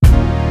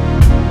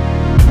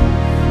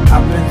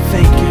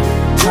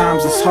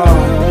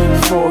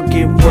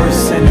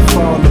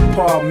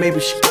apart, maybe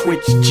she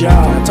quit your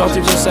job. Can I talk to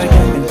you for a second?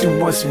 And do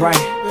what's right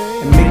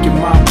and make it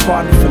my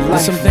partner for life.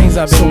 There's some things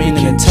I've been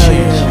meaning to tell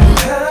you.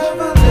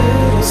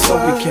 So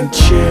we can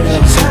chill.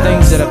 Some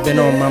things that have been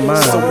on my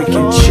mind. So we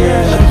can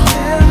chill.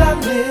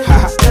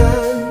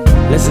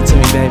 Listen to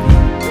me, baby.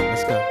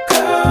 Let's go.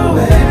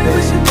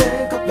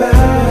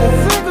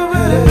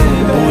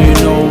 Oh, you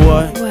know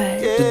what?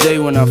 The day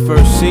when I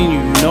first seen you,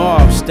 you know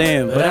I was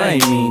staying, but I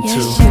ain't mean to.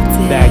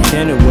 Back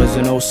then it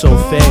wasn't oh so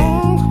fair.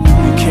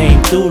 You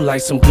came through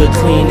like some good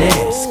clean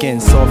air. Skin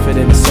softer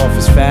than the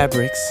softest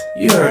fabrics.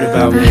 You heard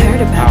about me.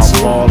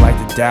 I'll ball like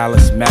the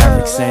Dallas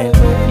Mavericks, and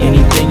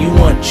anything you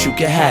want, you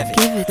can have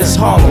it. This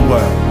Harlem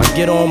world, I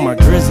get on my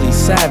grizzly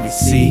savage.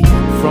 See,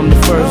 from the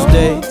first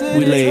day,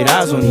 we laid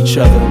eyes on each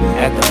other.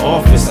 At the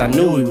office, I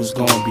knew we was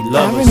gonna be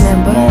lovers.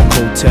 Monk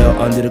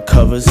Hotel under the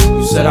covers.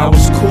 You said I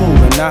was cool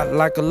and not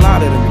like a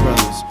lot of them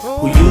brothers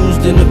who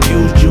used and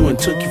abused you and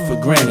took you for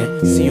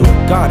granted. See, you're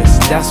a goddess,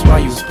 that's why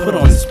you was put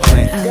on this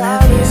planet.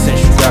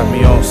 Since you got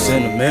me all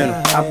sentimental,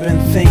 I've been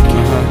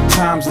thinking,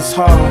 times is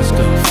hard.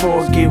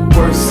 Before it get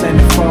worse and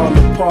it fall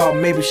apart,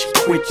 maybe she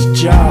quit your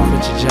job.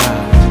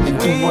 And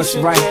do what's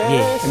right,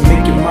 and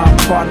make it my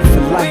partner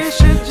for life.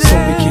 So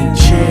we can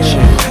chill.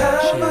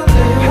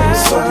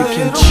 So we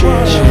can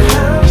chill.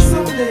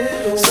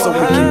 So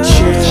we can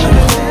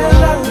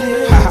chill.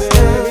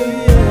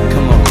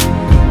 come on,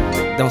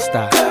 don't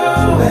stop.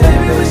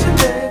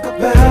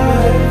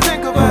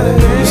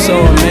 You're so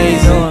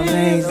amazing.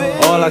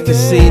 All I can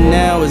see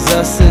now is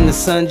us in the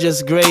sun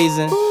just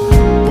grazing.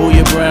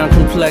 Booyah brown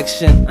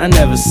complexion, I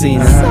never seen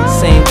her.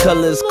 Same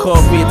color as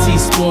coffee, a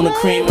teaspoon of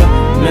creamer.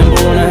 Remember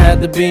when I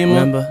had the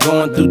Beamer?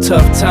 Going through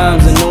tough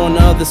times and knowing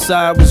the other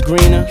side was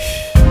greener.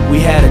 We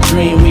had a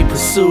dream, we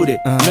pursued it.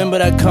 Remember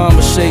that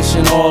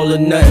conversation, all or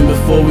nothing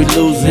before we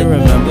lose it.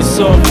 The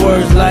soft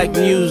words like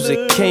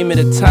music came at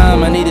a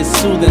time I needed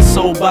soothing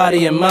soul,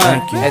 body, and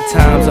mind. At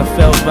times I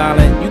felt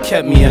violent, you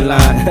kept me in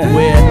line.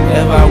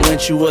 Wherever I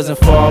went, you wasn't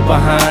far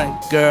behind.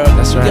 Girl,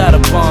 that's right. You got a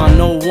bond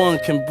no one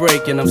can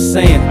break, and I'm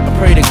saying, I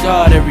pray to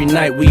God every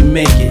night we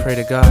make it. Pray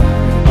to God.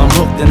 I'm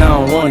hooked and I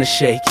don't wanna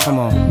shake. Come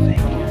on.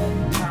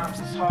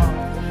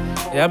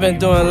 Yeah, I've been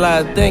doing a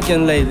lot of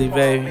thinking lately,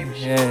 baby.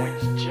 Yeah.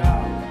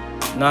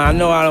 Nah, I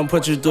know I don't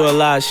put you through a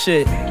lot of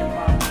shit.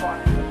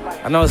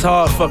 I know it's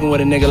hard fucking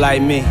with a nigga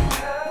like me.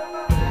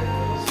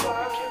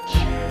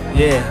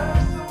 Yeah,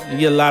 you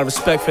get a lot of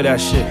respect for that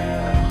shit.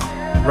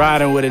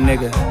 Riding with a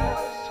nigga.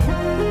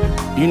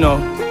 You know,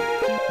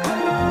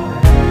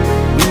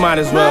 we might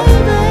as well.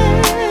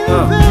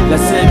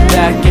 Let's sit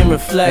back and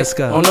reflect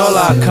on all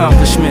our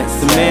accomplishments.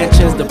 The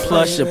mansions, the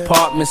plush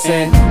apartments,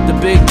 and the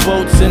big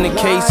boats and the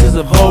cases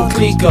of old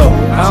Clico.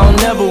 I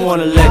don't never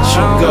wanna let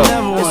you go.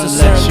 It's a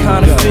certain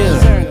kind of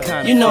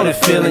feeling. You know the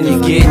feeling you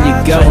get and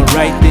you're going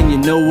right, then you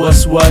know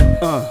what's what.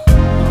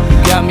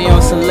 You got me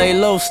on some lay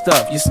low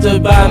stuff. You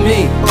stood by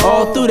me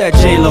all through that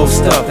J-Lo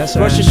stuff.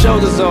 Brush your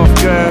shoulders off,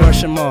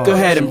 girl. Go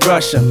ahead and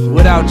brush them.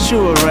 Without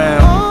you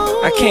around,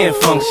 I can't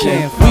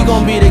function. We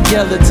gon' be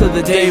together till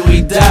the day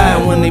we die.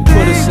 And when they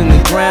put us in the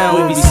ground,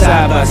 we'll be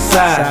side by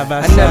side.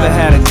 I never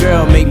had a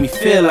girl make me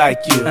feel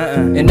like you.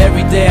 And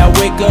every day I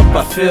wake up,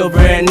 I feel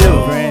brand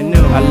new.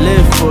 I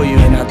live for you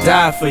and I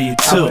die for you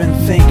too. I've been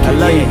thinking, I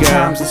love you, girl.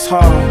 Times is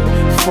hard.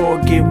 Before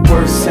it get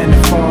worse and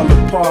it fall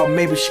apart,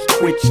 maybe she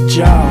quit your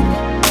job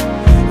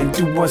and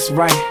do what's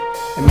right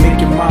and make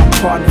it my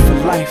partner for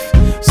life.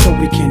 So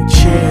we can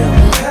chill.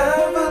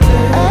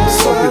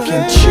 So we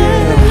can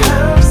chill.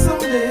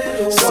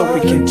 So we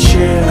can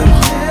chill.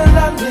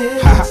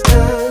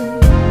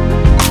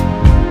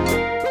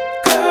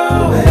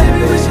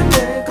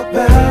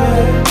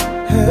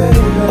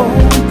 Oh,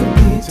 we could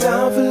be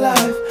down for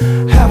life.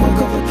 Have a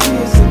couple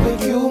kids and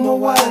make you my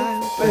wife,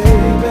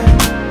 baby.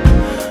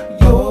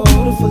 You're a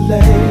beautiful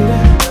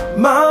lady,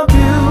 my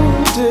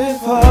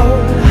beautiful,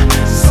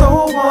 so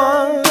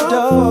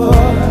wonderful.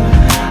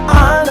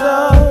 I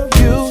love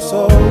you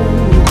so.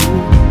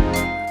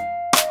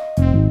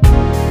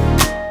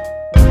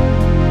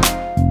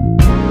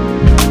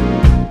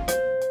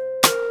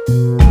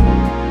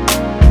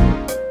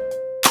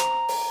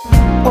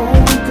 Oh,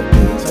 we could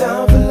be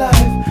down for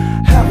life.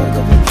 Have a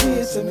couple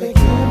kids and make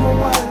you my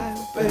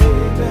wife,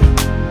 baby.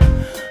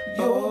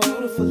 You're a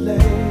beautiful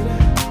lady.